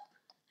d2?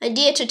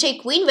 Idea to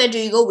take queen, where do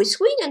you go with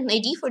queen, and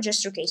knight d4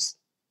 just in case.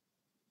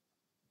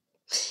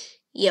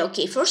 Yeah,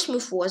 okay, first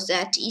move was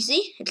that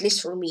easy, at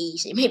least for me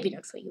easy, maybe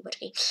not for you, but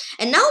okay.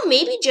 And now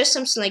maybe just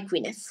something like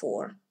queen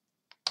f4.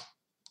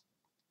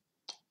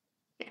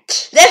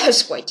 That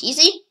was quite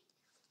easy.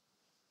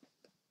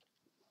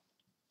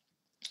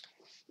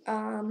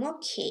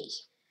 Okay.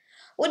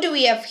 What do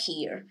we have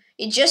here?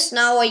 It just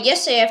now, I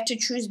guess I have to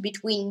choose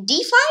between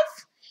d5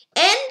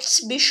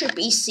 and bishop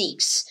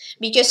e6.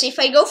 Because if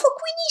I go for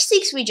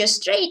queen e6, we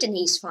just straight and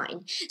he's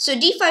fine. So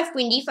d5,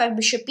 queen d5,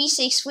 bishop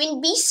e6,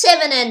 queen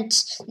b7, and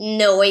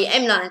no,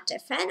 I'm not a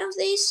fan of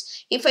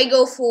this. If I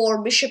go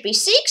for bishop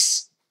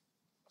e6,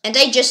 and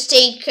I just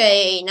take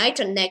a knight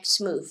on next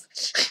move.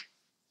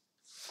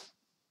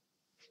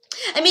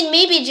 I mean,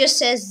 maybe it just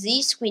says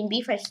this, queen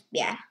b5,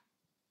 yeah.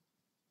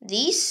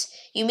 This,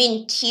 you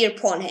mean here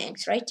pawn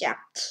hangs, right? Yeah.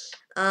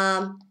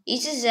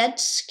 Is that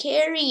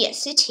scary?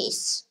 Yes, it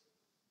is.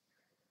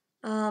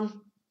 I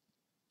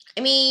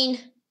mean,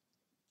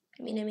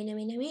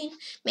 maybe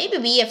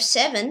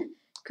bf7,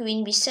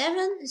 queen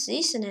b7,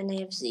 this, and then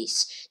I have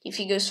this. If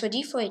he goes for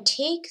d4, I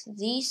take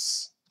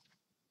this,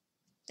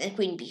 and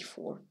queen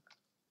b4.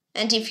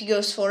 And if he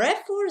goes for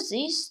f4,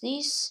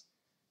 this.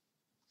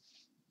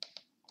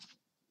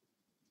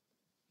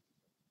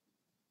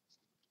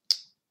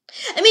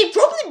 I mean,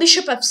 probably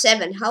bishop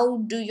f7. How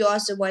do you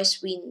otherwise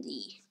win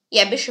the...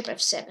 Yeah, bishop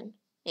f7.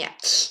 Yeah,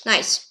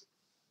 nice.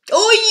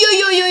 Okay,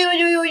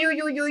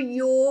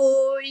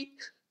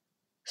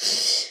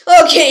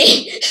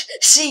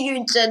 see you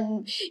in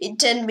 10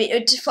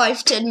 minutes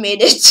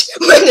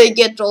when I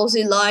get all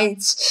the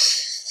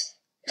lines.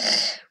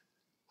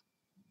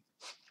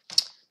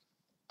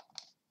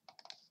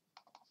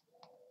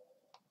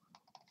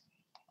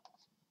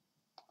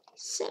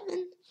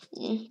 7.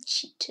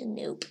 Shit,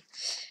 nope.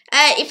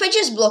 If I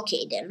just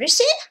blockade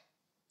everything,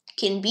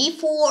 king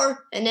b4,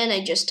 and then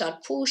I just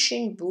start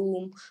pushing,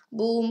 boom,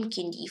 boom,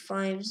 king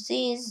d5,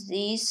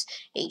 this,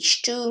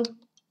 h2.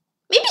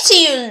 Maybe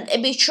see you a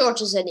bit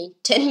shorter than in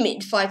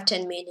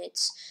 5-10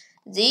 minutes.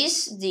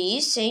 This,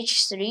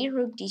 h3,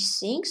 rook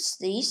d6,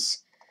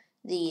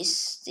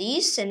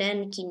 this, and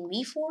then king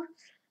b4.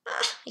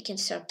 I can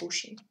start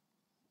pushing.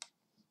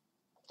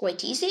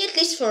 Quite easy, at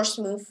least first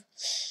move.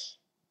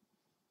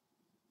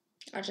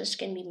 Others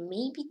can be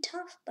maybe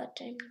tough, but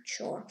I'm not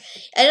sure.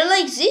 I don't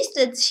like this,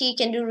 that he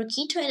can do rook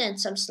e2 and then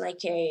something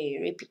like a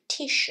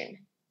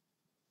repetition.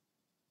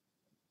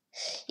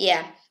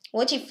 Yeah,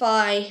 what if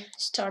I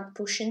start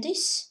pushing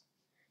this?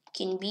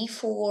 King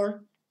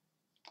b4,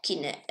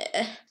 king,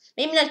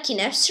 maybe not king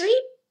f3,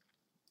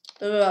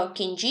 but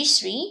king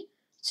g3,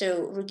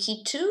 so rook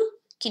e2,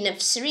 king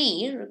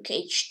f3, rook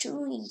h2,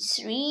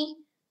 e3,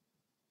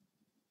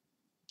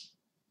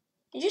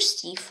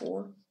 just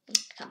e4,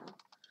 come on,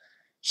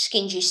 just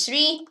king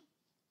g3,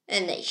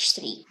 and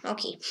h3,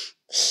 okay.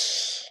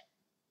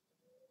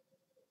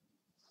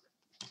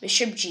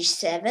 Bishop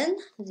g7,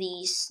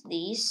 these.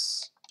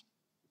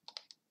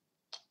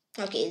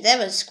 Okay, that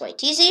was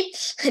quite easy.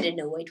 I don't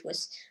know why it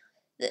was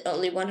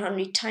only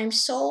 100 times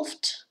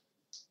solved.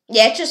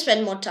 Yeah, I just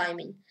spent more time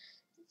in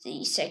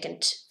the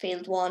second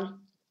failed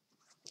one.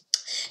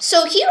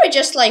 So here I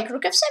just like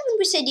rook f7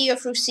 with idea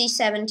of rook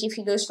c7. If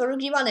he goes for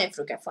rook d1, I have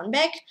rook f1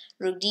 back,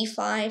 rook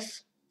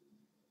d5.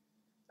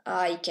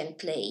 I can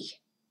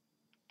play.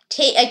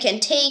 I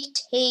can take,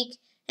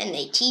 and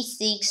knight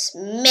e6.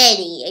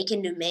 I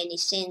can do many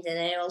things, and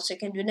I also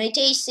can do knight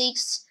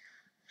a6.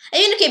 I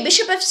mean, okay,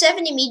 bishop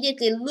f7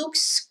 immediately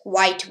looks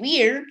quite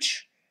weird.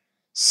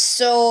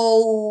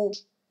 So,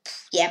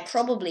 yeah,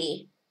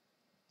 probably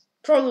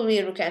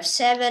rook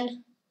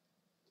f7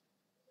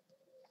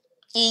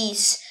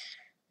 is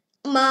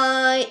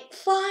my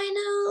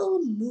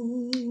final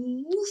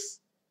move.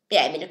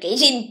 Yeah, I mean,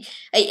 okay,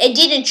 I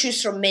didn't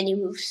choose from many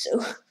moves, so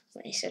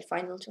when I said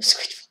final, it was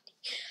quite funny.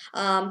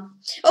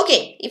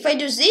 Okay, if I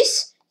do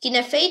this, king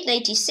f8,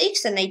 knight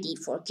e6, and knight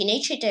d4, king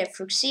h8, I have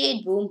rook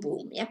c8, boom,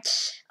 boom, yeah.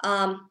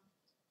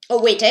 Oh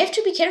wait, I have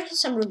to be careful,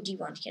 some rook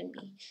d1 can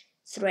be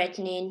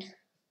threatening.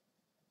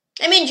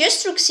 I mean,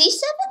 just rook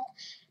c7?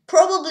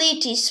 Probably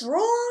it is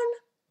wrong.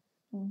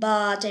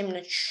 but I'm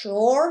not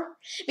sure.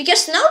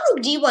 Because now rook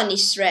d1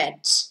 is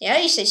threat. Yeah,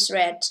 he says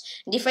threat.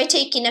 And if I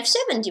take in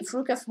f7, if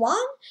rook f1,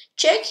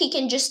 check, he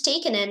can just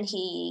take and then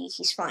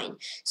he's fine.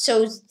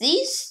 So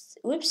these,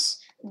 whoops,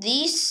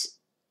 these,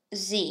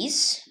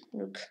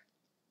 rook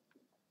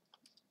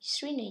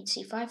e3, knight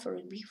c5,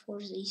 or b4,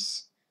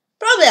 these.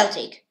 Probably I'll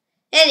take.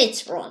 And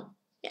it's wrong.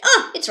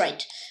 Ah, it's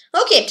right.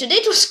 Okay, today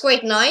it was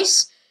quite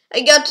nice. I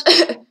got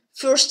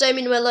first time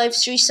in my life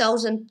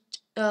 3000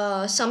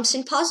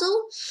 something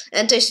puzzle,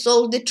 and I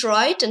solved it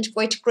right, and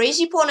quite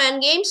crazy pawn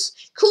endgames.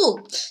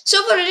 Cool.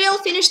 So for today I'll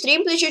finish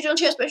stream. Please join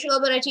share special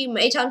about my team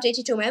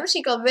 882 members.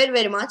 Thank you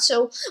very much.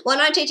 So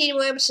 180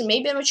 members, and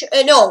maybe I'm not sure.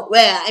 No,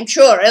 well, I'm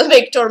sure I'll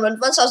make tournament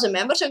 1000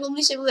 members. I will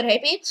be super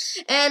happy.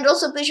 And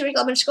also please join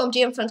comments, come to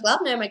your friend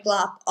club. Now my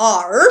club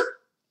are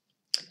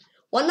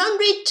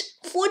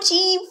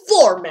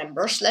 144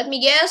 members. Let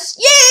me guess.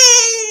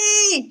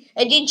 Yay!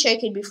 I didn't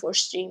check it before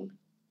stream.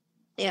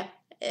 Yeah.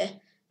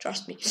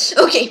 Trust me.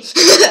 Okay.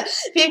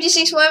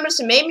 56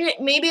 members. Maybe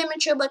I'm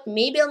not sure, but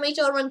maybe I'll make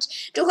tournament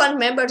 200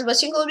 members. But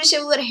single will be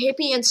super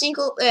happy and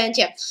single and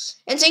yeah.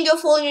 And thank you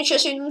for following your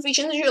chess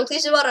notifications.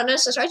 Please do and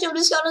subscribe to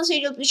this channel.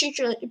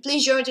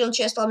 Please join the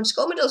chess comments.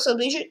 Comment also.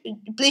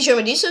 Please join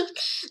my Discord.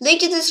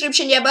 Link in the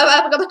description. Yeah.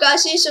 Bye bye.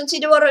 See you soon. See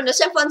you tomorrow. And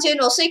have fun. See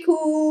you. Say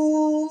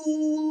cool.